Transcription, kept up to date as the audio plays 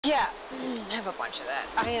Yeah, I have a bunch of that.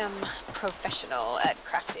 I am professional at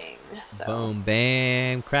crafting, so. Boom,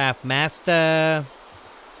 bam, craft master.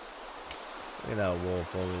 Look at that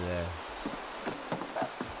wolf over there.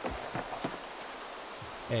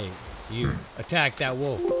 Hey, you attack that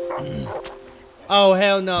wolf. Oh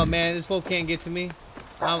hell no, man! This wolf can't get to me.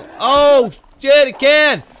 Oh shit, it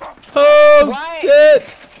can! Oh Why?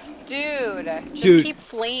 shit! Dude, just Dude, keep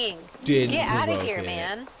fleeing. didn't Get out of here, provoke it.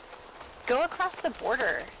 man. Go across the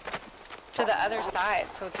border to the other side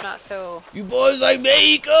so it's not so... You boys like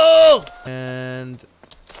Mexico! And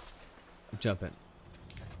I'm jumping.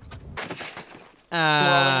 Rolling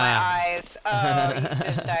my eyes. Oh, you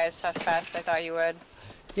didn't die as fast as I thought you would.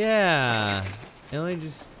 Yeah.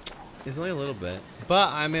 It's only a little bit.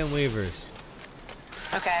 But I'm in Weavers.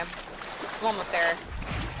 Okay. I'm almost there.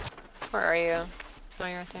 Where are you? Oh,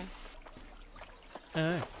 you're right there.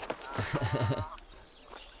 Alright.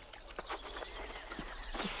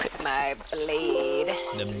 Put my blade.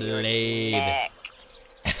 The blade. Neck.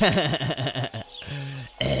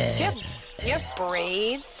 Do you have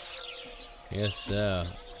braids? Yes, sir.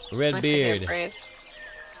 Red Looks like you have beard. braids.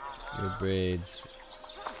 Your braids.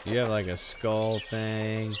 You have like a skull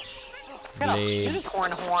thing. I got a Blade.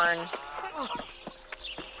 unicorn horn.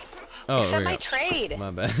 Oh, Accept there my we go. trade.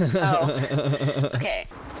 My bad. Oh. Okay.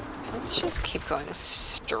 Let's just keep going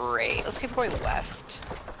straight. Let's keep going west.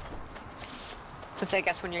 Since I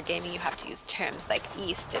guess when you're gaming you have to use terms like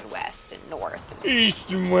east and west and north.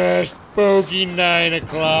 East and west, bogey 9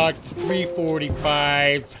 o'clock,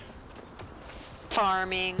 3:45.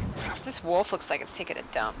 Farming. This wolf looks like it's taking a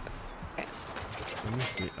dump. Okay. Let me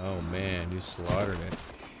see. Oh man, you slaughtered it.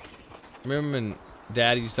 Remember when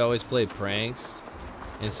Dad used to always play pranks?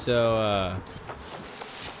 And so, a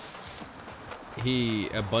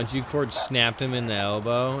bungee cord snapped him in the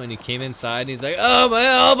elbow, and he came inside, and he's like, "Oh, my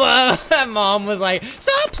elbow!" And Mom was like,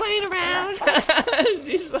 "Stop playing around!"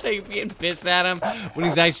 She's like being pissed at him when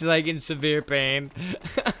he's actually like in severe pain.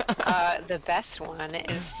 The best one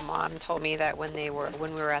is Mom told me that when we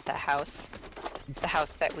were at the house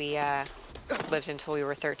that we lived until we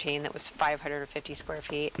were 13, that was 550 square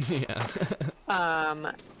feet. Yeah.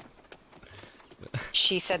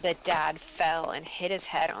 She said that Dad fell and hit his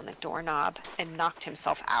head on the doorknob and knocked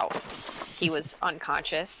himself out. He was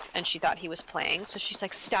unconscious, and she thought he was playing, so she's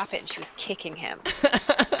like, "Stop it," and she was kicking him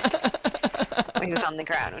when he was on the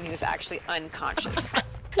ground, when he was actually unconscious.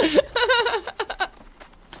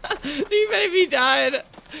 Even if he died,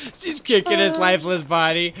 she's kicking his lifeless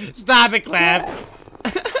body. Stop it, Clap.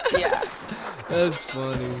 Yeah. That's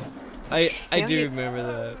funny. I do remember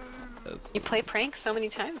that. You play pranks so many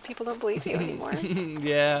times, people don't believe you anymore.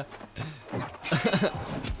 Yeah.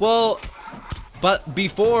 Well, but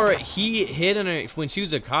before he hid when she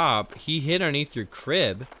was a cop, he hid underneath your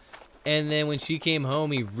crib, and then when she came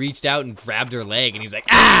home, he reached out and grabbed her leg, and he's like,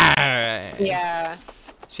 "Ah!" Yeah.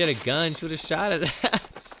 She had a gun. She would have shot his ass.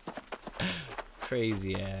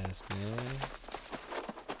 Crazy ass, man.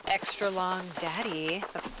 Extra long daddy.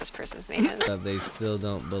 That's what this person's name is. But they still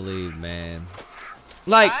don't believe, man.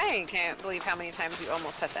 Like, I can't believe how many times you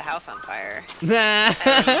almost set the house on fire.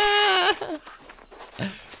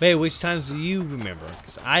 Wait, which times do you remember?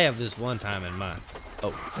 Because I have this one time in mind.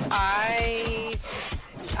 Oh. I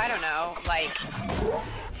don't know, like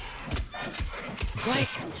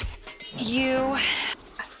you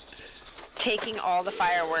taking all the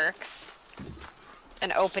fireworks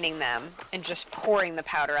and opening them and just pouring the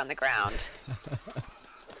powder on the ground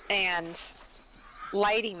and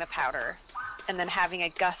lighting the powder and then having a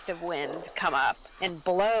gust of wind come up and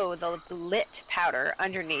blow the lit powder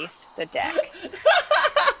underneath the deck.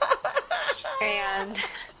 And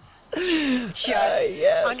just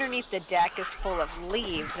yes. underneath the deck is full of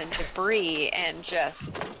leaves and debris and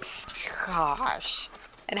just, gosh.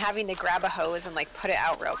 And having to grab a hose and like put it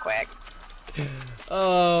out real quick.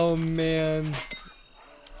 Oh, man.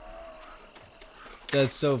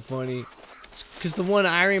 That's so funny. Because the one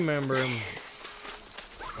I remember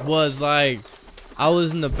was like, I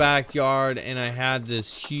was in the backyard and I had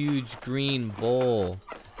this huge green bowl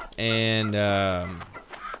and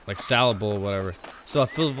like salad bowl or whatever. So I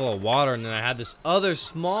filled it full of water, and then I had this other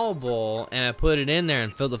small bowl and I put it in there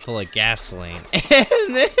and filled it full of gasoline.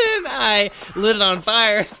 And then I lit it on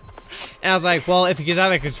fire. And I was like, well, if it gets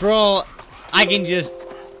out of control, I can just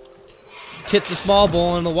tip the small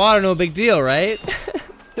bowl in the water, no big deal, right?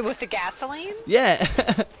 With the gasoline? Yeah.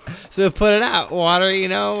 So put it out, water, you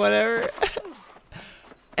know, whatever.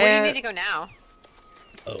 Where do you need to go now?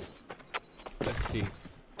 Oh, let's see.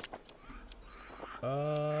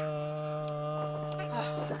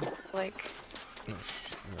 Like,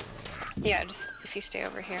 yeah, just if you stay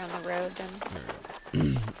over here on the road, then.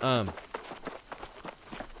 Oh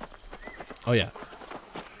yeah.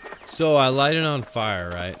 So I light it on fire,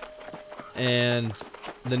 right? And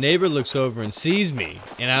the neighbor looks over and sees me,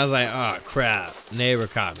 and I was like, oh crap, neighbor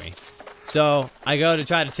caught me. So I go to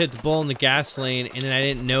try to tip the bowl in the gasoline, and then I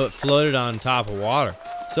didn't know it floated on top of water.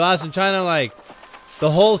 So I was trying to like, the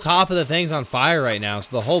whole top of the thing's on fire right now,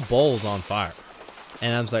 so the whole bowl's on fire.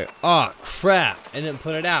 And I was like, oh crap, and then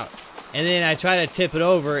put it out. And then I try to tip it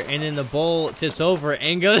over, and then the bowl tips over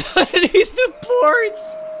and goes underneath the porch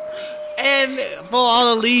and full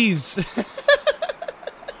all the leaves.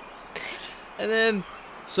 And then,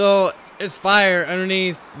 so it's fire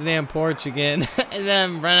underneath the damn porch again. And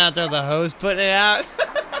then run out there with the hose, putting it out.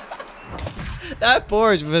 That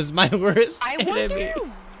porch was my worst enemy.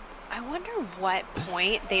 I wonder what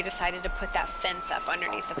point they decided to put that fence up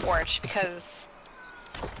underneath the porch, because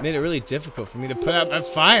made it really difficult for me to put out my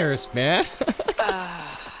fires, man.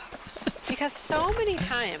 Because so many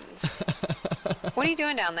times. What are you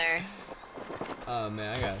doing down there? Oh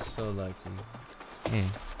man, I got so lucky.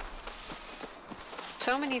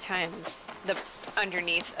 So many times the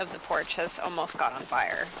underneath of the porch has almost got on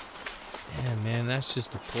fire. Yeah, man, that's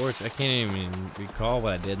just the porch. I can't even recall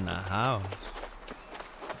what I did in the house.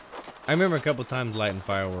 I remember a couple times lighting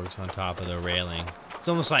fireworks on top of the railing. It's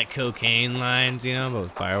almost like cocaine lines, you know, but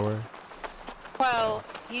with fireworks. Well,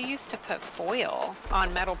 you used to put foil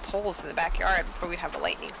on metal poles in the backyard before we'd have a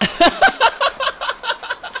lightning storm.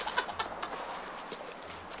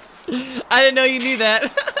 I didn't know you knew that.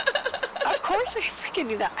 Of course I freaking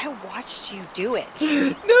knew that. I watched you do it.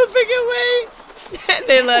 No freaking way.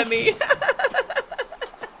 They let me.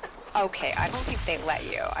 Okay, I don't think they let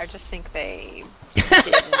you. I just think they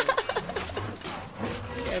didn't.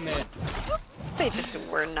 Yeah, man. They just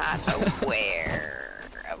were not aware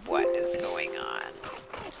of what is going on.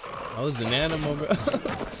 I was an animal, bro.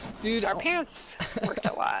 Dude. Our parents worked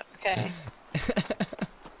a lot, okay?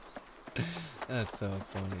 That's so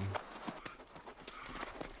funny.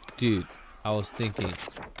 Dude, I was thinking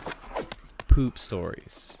poop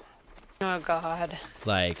stories. Oh, God.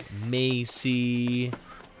 Like Macy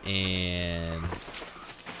and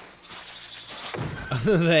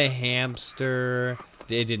the hamster.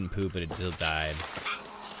 It didn't poop, but it still died.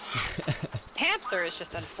 Hamster is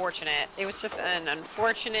just unfortunate. It was just an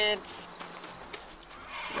unfortunate...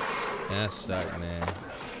 That sucked, man.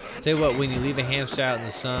 Tell you what, when you leave a hamster out in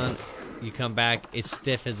the sun, you come back, it's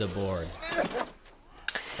stiff as a board.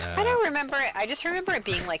 I don't remember it. I just remember it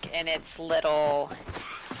being like in its little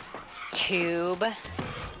tube.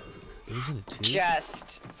 It was in a tube?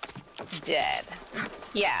 Just dead.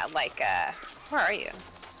 Yeah, like, where are you?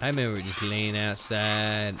 I remember it just laying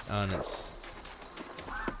outside on its,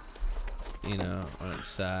 you know, on its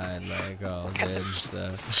side, like all dead and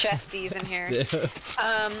stuff. Chesties in here.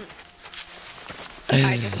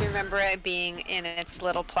 I just remember it being in its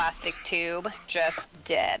little plastic tube, just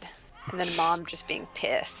dead. And then Mom just being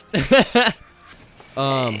pissed. There's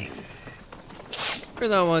that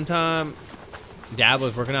one time Dad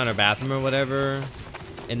was working on our bathroom or whatever,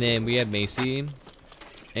 and then we had Macy,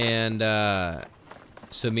 and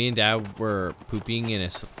so me and Dad were pooping in a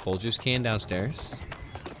Folgers can downstairs.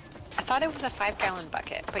 I thought it was a 5-gallon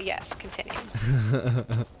bucket, but yes, continue.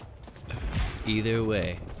 Either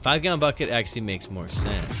way, 5-gallon bucket actually makes more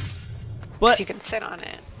sense. But so you can sit on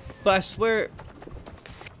it. But I swear,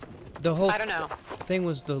 the whole I don't know. thing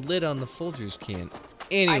was the lid on the Folgers can.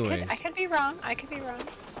 Anyways, I could be wrong. I could be wrong.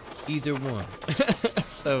 Either one.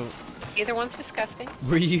 So. Either one's disgusting.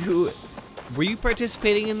 Were you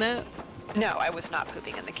participating in that? No, I was not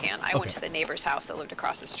pooping in the can. I went to the neighbor's house that lived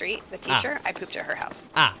across the street. The teacher. I pooped at her house.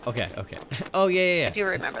 Ah, okay. Oh yeah. I do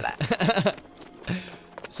remember that.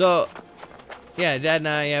 So, yeah, Dad and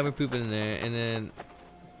I, we're pooping in there, and then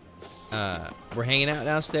we're hanging out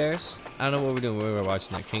downstairs. I don't know what we're doing. We were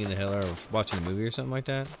watching like King of the Hill or watching a movie or something like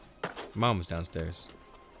that. Mom was downstairs,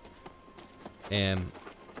 and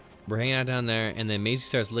we're hanging out down there, and then Macy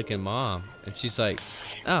starts licking Mom, and she's like,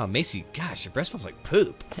 "Oh, Macy, gosh, your breast smells like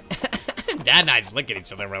poop." Dad and I just look at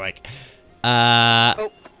each other. We're like, oh,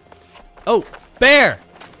 bear.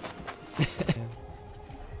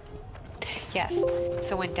 Yes.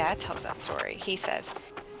 So when Dad tells that story, he says,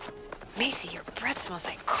 "Macy, your breath smells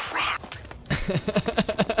like crap."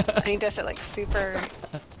 And he does it like super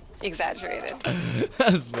exaggerated.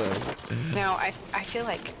 That's funny. Now, I feel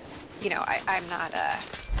like, you know, I'm not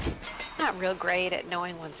real great at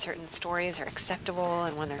knowing when certain stories are acceptable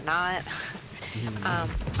and when they're not.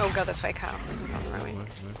 Oh, go this way, Kyle. I'm going the wrong way.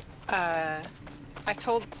 I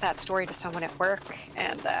told that story to someone at work,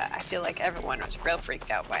 and I feel like everyone was real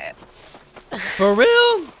freaked out by it. For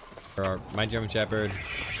real? My German Shepherd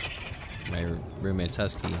my roommate's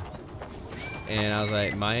husky. And I was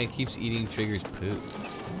like, Maya keeps eating Trigger's poop.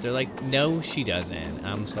 They're like, no, she doesn't.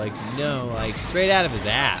 I'm just like, no, like straight out of his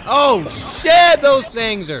ass. Oh shit, those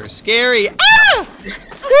things are scary. Ah!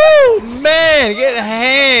 Woo, man, get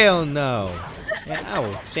hell no. Yeah, I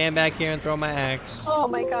will stand back here and throw my axe. Oh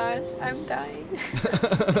my gosh, I'm dying.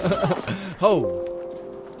 Oh.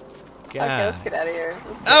 God. Okay, let's get out of here.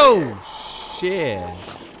 Oh shit.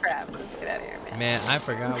 Crap, let's get out of here, man. Man, I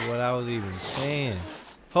forgot what I was even saying.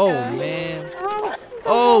 Oh man.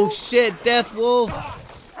 Oh shit, Death Wolf.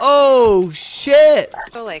 Oh shit!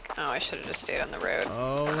 Oh, like, oh, I should have just stayed on the road.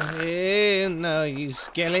 Oh hell no, you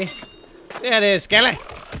skelly! There it is, skelly!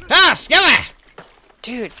 Ah, skelly!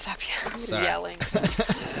 Dude, stop Sorry. yelling.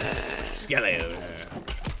 Skelly over there.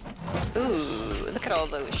 Ooh, look at all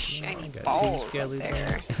those shiny Got balls two up skellies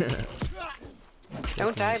there.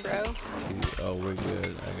 Don't die, bro. Oh, we're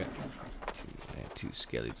good. I got two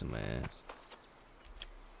skellies in my ass.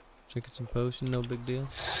 Drinking some potion, no big deal.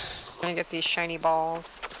 I'm gonna get these shiny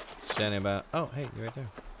balls. Standing about. Oh, hey, you're right there.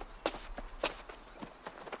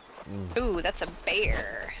 Ooh, that's a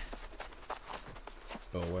bear.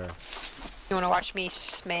 Oh, where? You wanna watch me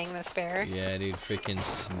smang this bear? Yeah, dude, freaking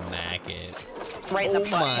smack it. Right in the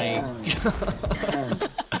butt. Oh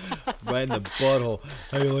my. Right in the butthole.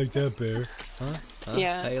 How you like that, bear? Huh?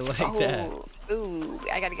 Yeah. How you like that? Ooh,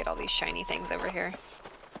 I gotta get all these shiny things over here.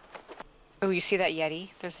 Ooh, you see that Yeti?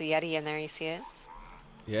 There's a Yeti in there, you see it?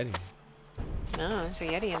 Yeti. Oh, there's a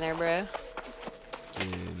Yeti in there, bro.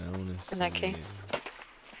 Dude, I wanna see. In that cave.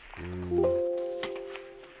 Ooh.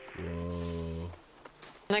 Whoa.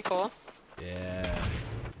 Isn't that cool? Yeah.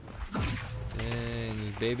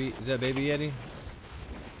 And baby, is that baby Yeti?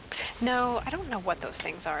 No, I don't know what those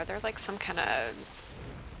things are. They're like some kind of,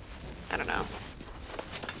 I don't know.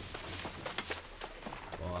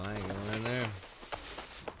 Well, I ain't going in there.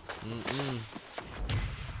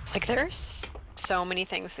 Like there's so many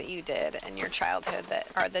things that you did in your childhood that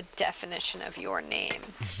are the definition of your name.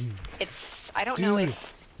 I don't know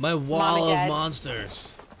if my wall of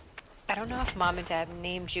monsters. I don't know if mom and dad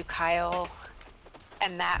named you Kyle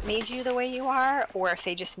and that made you the way you are, or if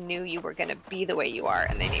they just knew you were gonna be the way you are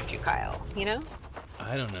and they named you Kyle, you know?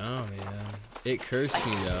 I don't know, man. It cursed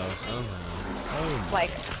me though, somehow. Oh my.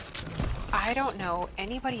 Like, I don't know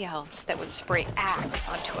anybody else that would spray axe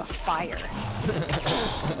onto a fire.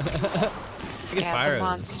 Yeah, the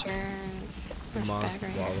monsters. Where's the bag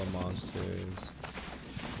right Wall here? of monsters.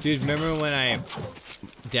 Dude, remember when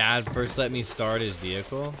Dad first let me start his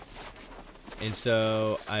vehicle? And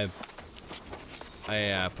so I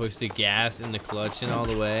pushed the gas in the clutch and all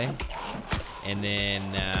the way, and then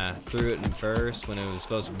threw it in first when it was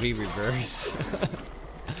supposed to be reverse,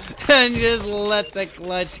 and just let the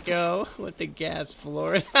clutch go with the gas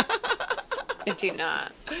floored. I do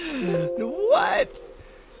not. What?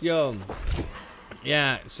 Yo.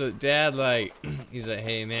 Yeah, so Dad, like, he's like,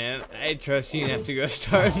 hey man, I trust you enough to go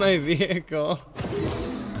start my vehicle.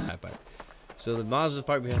 Half pipe. So the Mazda was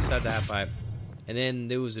parked beside the half pipe, and then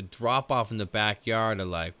there was a drop off in the backyard of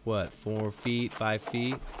like, what, 4 feet, 5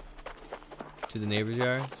 feet to the neighbor's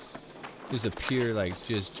yard? There's a pure, like,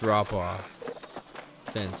 just drop off.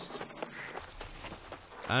 Fenced.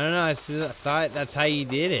 I don't know, I thought that's how you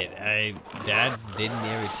did it. Dad didn't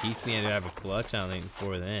ever teach me how to have a clutch, I don't think,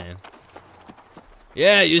 before then.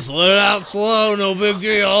 Yeah, you just let it out slow, no big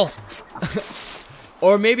deal.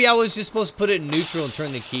 Or maybe I was just supposed to put it in neutral and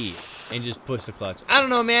turn the key and just push the clutch. I don't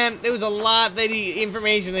know, man. There was a lot that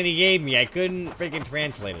information that he gave me. I couldn't freaking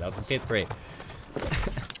translate it. I was in 5th grade.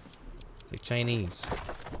 It's like Chinese.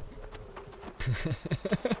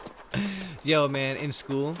 Yo, man, in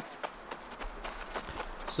school.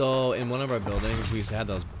 So in one of our buildings, we used to have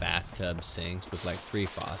those bathtub sinks with like 3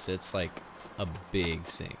 faucets, like a big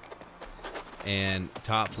sink. And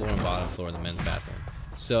top floor and bottom floor in the men's bathroom.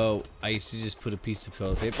 So I used to just put a piece of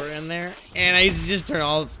toilet paper in there, and I used to just turn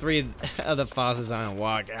all 3 of the faucets on and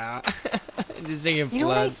walk out. Just taking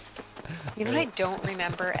flood. You know what I don't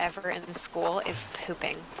remember ever in school is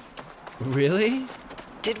pooping. Really?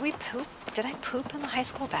 Did we poop? Did I poop in the high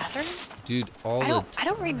school bathroom? Dude, I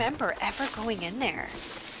don't remember ever going in there.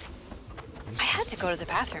 I had to go to the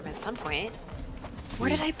bathroom at some point.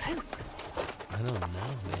 Where did I poop? I don't know,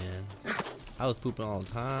 man. I was pooping all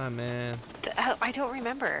the time, man. I don't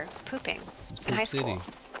remember pooping in high school.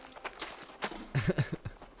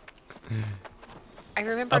 I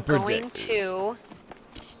remember going to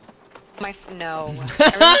my I remember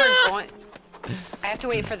going. I have to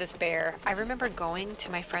wait for this bear. I remember going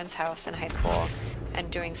to my friend's house in high school and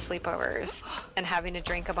doing sleepovers and having to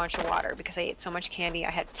drink a bunch of water because I ate so much candy. I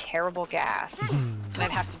had terrible gas. And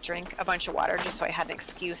I'd have to drink a bunch of water just so I had an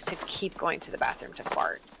excuse to keep going to the bathroom to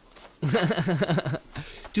fart.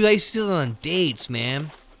 Dude, I used to do it on dates, man.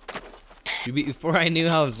 Before I knew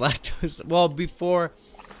I was lactose. Well, before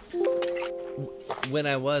when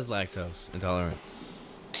I was lactose intolerant.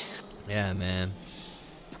 Yeah, man.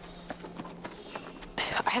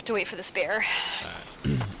 I have to wait for this bear.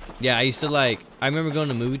 Yeah, I used to I remember going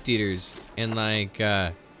to movie theaters and like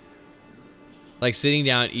sitting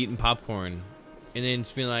down eating popcorn and then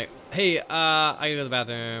just being like, hey, I gotta go to the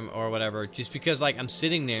bathroom or whatever, just because like I'm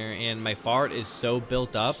sitting there and my fart is so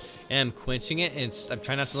built up and I'm quenching it and I'm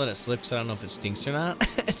trying not to let it slip so I don't know if it stinks or not.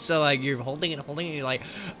 So like you're holding it and you're like,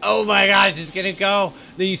 oh my gosh, it's gonna go.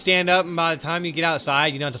 Then you stand up and by the time you get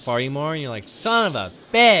outside you don't have to fart anymore and you're like, son of a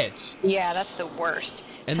bitch. Yeah, that's the worst.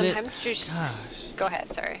 And sometimes then, just gosh. Go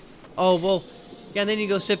ahead, sorry. Oh well, yeah, and then you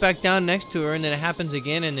go sit back down next to her and then it happens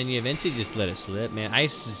again and then you eventually just let it slip, man. I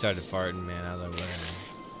used to started farting, man. I was like, whatever.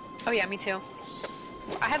 Oh yeah, me too.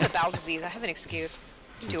 I have a bowel disease. I have an excuse.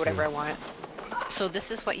 Do whatever I want. So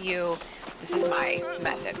this is my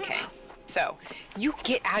method, okay? So, you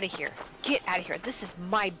get out of here. Get out of here. This is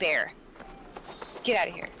my bear. Get out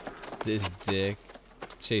of here. This dick.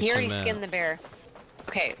 Chase He already him out. skinned the bear.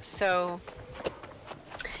 Okay, so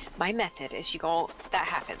my method is that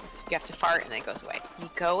happens. You have to fart and then it goes away. You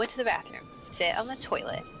go into the bathroom, sit on the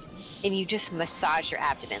toilet, and you just massage your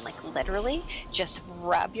abdomen, like literally just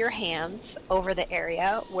rub your hands over the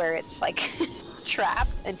area where it's like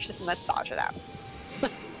trapped and just massage it out.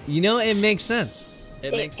 You know, it makes sense.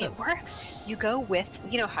 It makes sense. It works. You go with,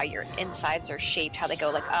 you know how your insides are shaped, how they go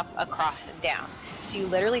like up, across, and down. So you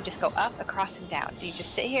literally just go up, across, and down. And you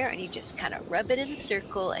just sit here and you just kind of rub it in a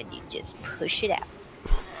circle and you just push it out.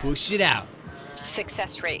 Push it out.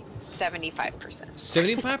 Success rate, 75%.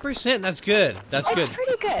 75%? That's good. That's good. It's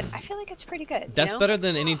pretty good. I feel like it's pretty good. That's you know? better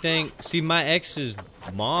than anything. See, my ex's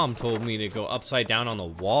mom told me to go upside down on the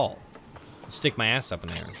wall. Stick my ass up in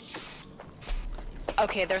there.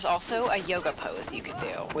 Okay, there's also a yoga pose you can do,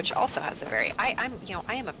 which also has a very... I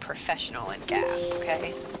am a professional in gas,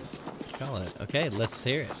 okay? Call it. Okay, let's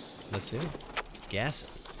hear it. Let's hear it. Gas it.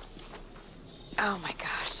 Oh my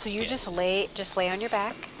gosh. So you just lay on your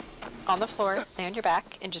back, on the floor, lay on your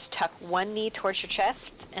back, and just tuck one knee towards your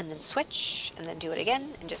chest, and then switch, and then do it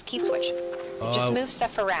again, and just keep switching. Just move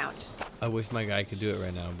stuff around. I wish my guy could do it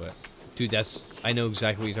right now, but... Dude, I know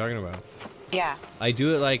exactly what you're talking about. Yeah. I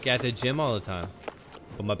do it like at the gym all the time.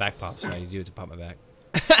 But my back pops, and I do it to pop my back.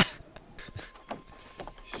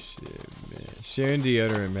 Shit, man. Sharing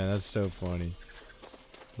deodorant, man, that's so funny.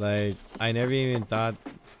 Like, I never even thought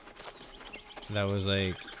that was,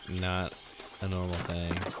 like, not a normal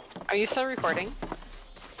thing. Are you still recording?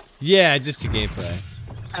 Yeah, just a gameplay.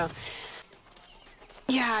 Oh.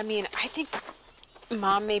 Yeah, I mean, I think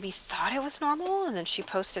Mom maybe thought it was normal, and then she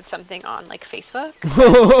posted something on, like, Facebook.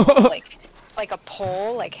 like a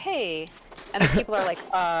poll, like, hey. And then people are like,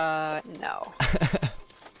 no.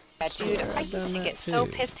 Yeah, dude, I used to get so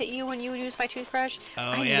pissed at you when you would use my toothbrush.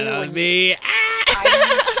 Oh, yeah, that was me.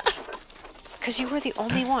 Because you were the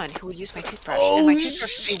only one who would use my toothbrush. Oh, and my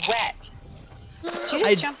toothbrush would be wet. Did you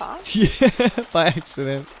just jump off? Yeah, by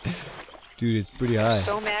accident. Dude, it's pretty high. I'm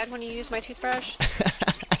so mad when you use my toothbrush.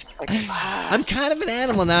 Like, I'm kind of an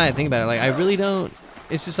animal now I think about it. Like, I really don't.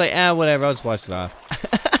 It's just like, whatever, I'll just wash it off.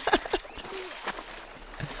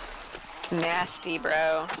 Nasty,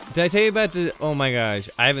 bro. Did I tell you about the? Oh my gosh,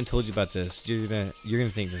 I haven't told you about this. You're gonna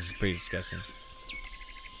think this is pretty disgusting.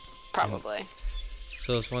 Probably.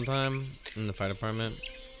 So this one time in the fire department,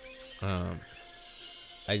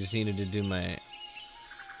 I just needed to do my.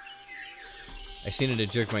 I just needed to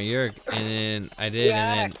jerk my yerk, and then I did, Yuck.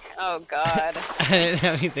 and then. Oh God. I didn't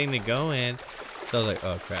have anything to go in, so I was like,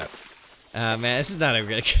 oh crap. Man, this is not a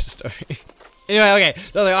really good story. Anyway, okay,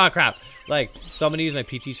 so I was like, oh crap. Like, so I'm gonna use my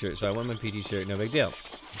PT shirt, so I went my PT shirt, no big deal.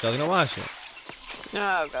 So I was gonna wash it.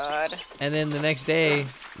 Oh God. And then the next day,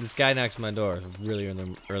 this guy knocks on my door really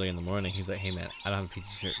early in the morning. He's like, hey man, I don't have a PT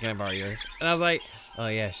shirt. Can I borrow yours? And I was like, oh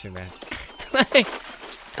yeah, sure man. Like,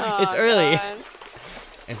 it's early. God.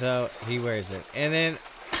 And so he wears it. And then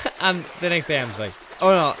the next day I'm just like,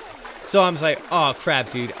 oh no. So I'm just like, oh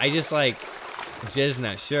crap, dude. I just like jizzed in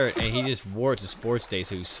that shirt, and he just wore it to sports day,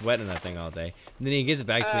 so he was sweating that thing all day. And then he gives it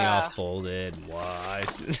back to me all folded,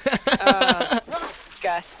 washed.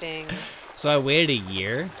 Disgusting. So I waited a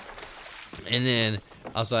year, and then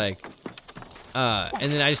I was like,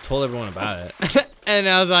 and then I just told everyone about it. And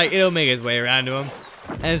I was like, it'll make its way around to him.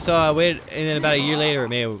 And so I waited, and then about a year later,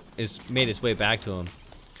 it made its way back to him.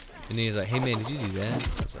 And he's like, hey man, did you do that?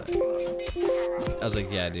 I was like,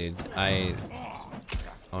 yeah, dude. I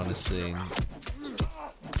honestly.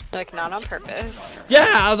 Like, not on purpose.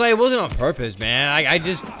 Yeah, I was like, it wasn't on purpose, man. I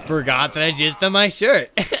just forgot that I jizzed on my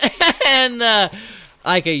shirt. And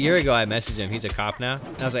like a year ago, I messaged him. He's a cop now.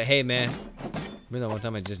 And I was like, hey man, remember that one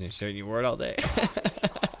time I jizzed in your shirt and you wore it all day?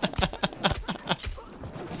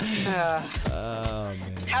 Oh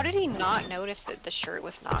man. How did he not notice that the shirt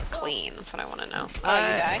was not clean? That's what I want to know.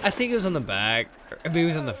 I think it was on the back. I mean, it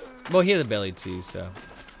was on the. Well, he had a belly too, so.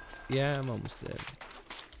 Yeah, I'm almost dead.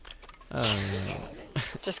 Oh no.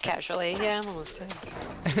 Just casually. Yeah, I'm almost dead.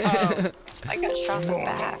 Oh, I got shot in the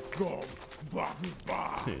back.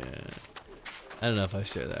 Yeah. I don't know if I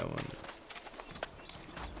share that one.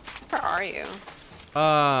 Where are you?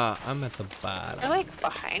 I'm at the bottom. They're like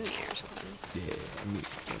behind me or something. Yeah, me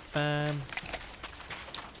fine.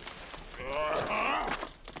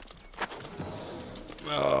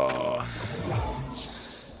 Oh.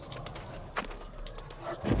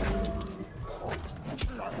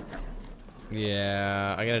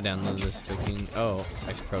 Yeah, I gotta download this freaking. Oh,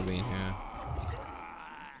 I should probably be in here.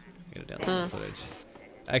 I gotta download the footage.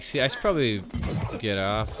 Actually, I should probably get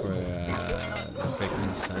off where the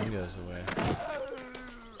freaking sun goes away.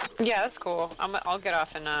 Yeah, that's cool. I'll get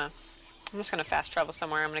off and I'm just gonna fast travel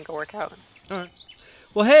somewhere. I'm gonna go work out. All right.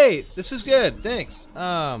 Well, hey, this is good. Thanks.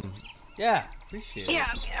 Yeah, appreciate it.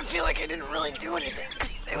 Yeah, I feel like I didn't really do anything.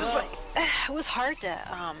 It was like it was hard to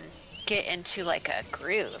get into like a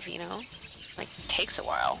groove, you know? Like it takes a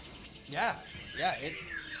while. Yeah, it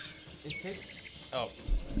takes. Oh,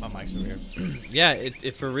 my mic's over here. Yeah,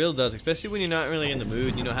 it for real does, especially when you're not really in the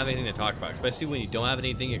mood. You don't have anything to talk about, especially when you don't have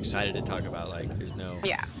anything you're excited to talk about. Like there's no,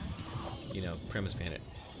 you know, premise behind it.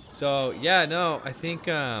 So yeah, no, I think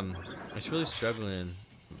I was really struggling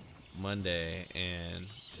Monday and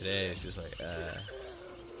today. It's just like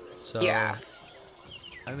So Yeah.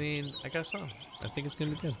 I mean, I got some. I think it's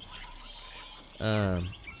gonna be good.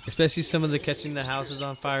 Especially some of the catching the houses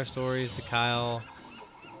on fire stories, the Kyle,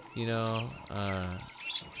 you know,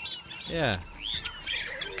 yeah.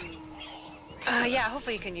 Yeah,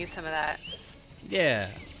 hopefully you can use some of that. Yeah,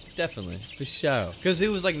 definitely, for sure. Because it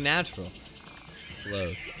was like natural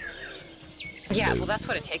flow. Yeah, well, that's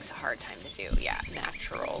what it takes a hard time to do. Yeah,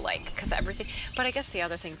 natural, like, because everything. But I guess the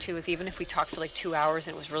other thing too is even if we talked for like 2 hours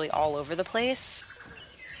and it was really all over the place,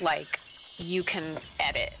 like, you can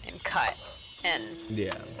edit and cut and.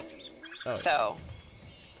 Yeah. Oh, so.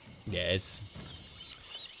 Yeah, it's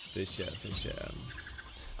for sure.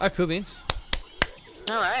 All right, cool beans.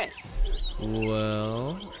 All right.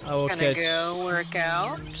 Well, I will Gonna go work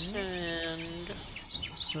out and.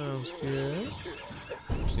 Sounds good.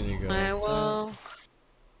 I will.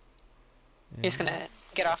 You're just gonna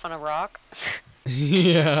get off on a rock?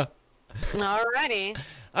 Yeah. Alrighty.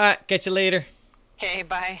 Alright, catch you later. Okay,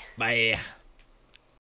 bye. Bye.